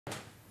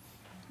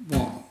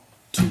1,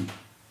 2.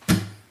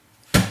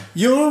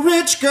 You're a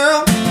rich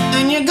girl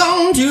and you're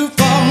gone too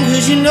far,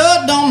 'cause you know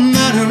it don't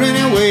matter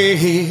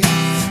anyway.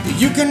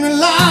 You can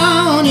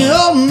rely on your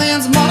old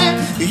man's money.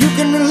 You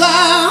can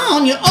rely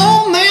on your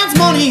old man's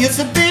money. It's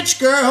a bitch,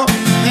 girl,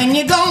 and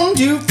you're gone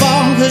too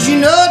far, 'cause you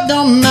know it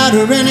don't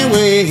matter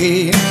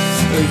anyway.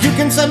 You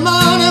can say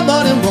money,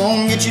 but it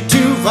won't get you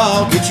too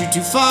far, get you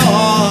too far.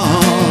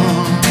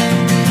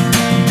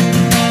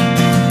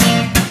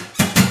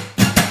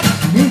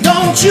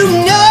 Don't you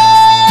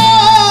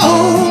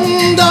know,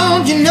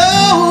 don't you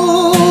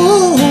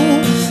know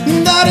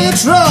that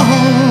it's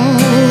wrong?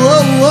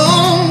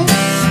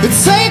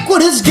 Take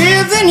what it's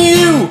giving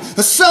you,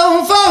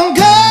 so far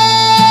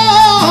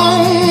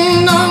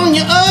gone on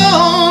your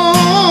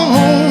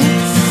own.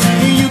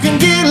 You can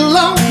get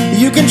along,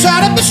 you can try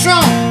to be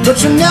strong,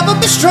 but you'll never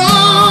be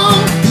strong.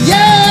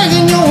 Yeah,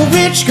 and you're a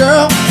rich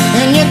girl,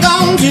 and you're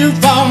gone too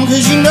far,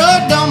 'cause you know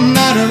it don't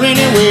matter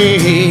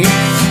anyway.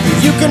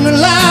 You can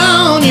rely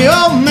on your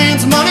old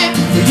man's money.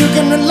 You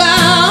can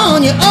rely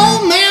on your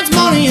old man's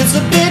money. It's a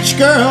bitch,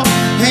 girl,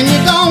 and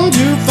you're gone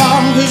too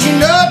far, 'cause you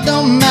know it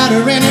don't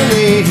matter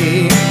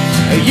anyway.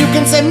 You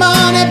can say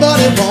money, but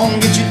it won't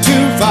get you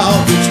too far,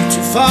 get you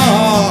too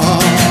far.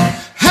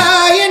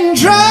 High and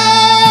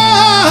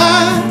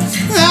dry,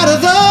 out of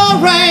the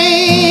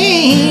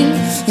rain.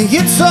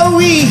 It's so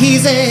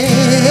easy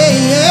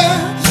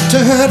to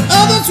hurt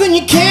others when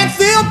you can't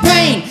feel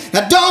pain.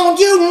 Now don't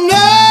you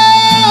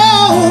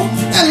know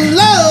that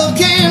love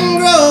can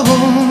grow?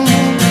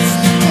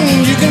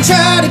 You can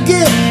try to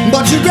give,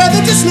 but you'd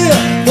rather just live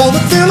for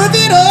the thrill of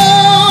it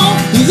all.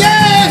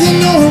 Yeah, and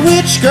you're a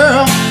rich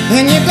girl,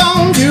 and you're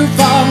gone too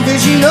far,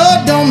 'cause you know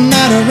it don't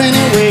matter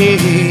anyway.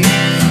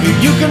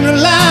 You can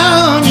rely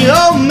on your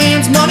old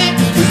man's money.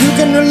 You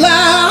can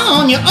rely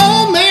on your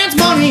old man's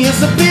money.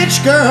 It's a bitch,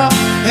 girl,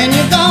 and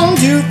you're gone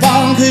too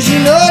far, 'cause you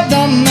know it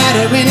don't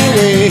matter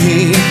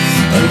anyway.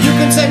 You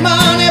can say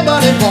money,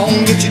 but it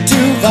won't get you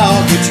too far,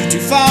 get you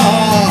too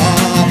far.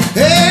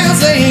 Yeah,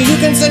 say you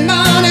can say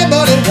money,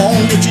 but it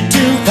won't get you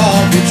too far,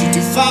 get you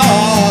too far.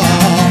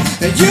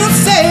 You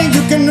say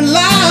you can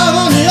rely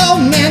on your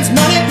old man's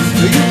money.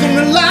 You can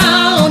rely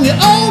on your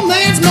old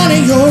man's money.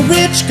 You're a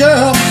rich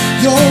girl,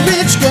 you're a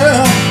rich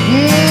girl.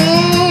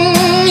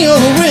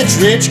 You're a rich,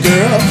 rich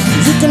girl.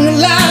 You can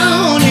rely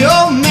on your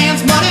old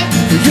man's money.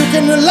 You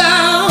can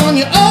rely on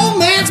your old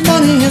man's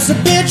money. It's a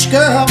bitch,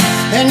 girl,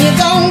 and you're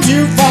gone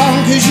too far,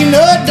 'cause you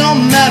know it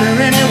don't matter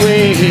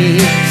anyway.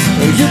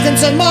 You can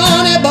say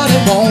money, but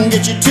it won't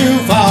get you too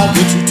far,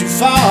 get you too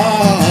far.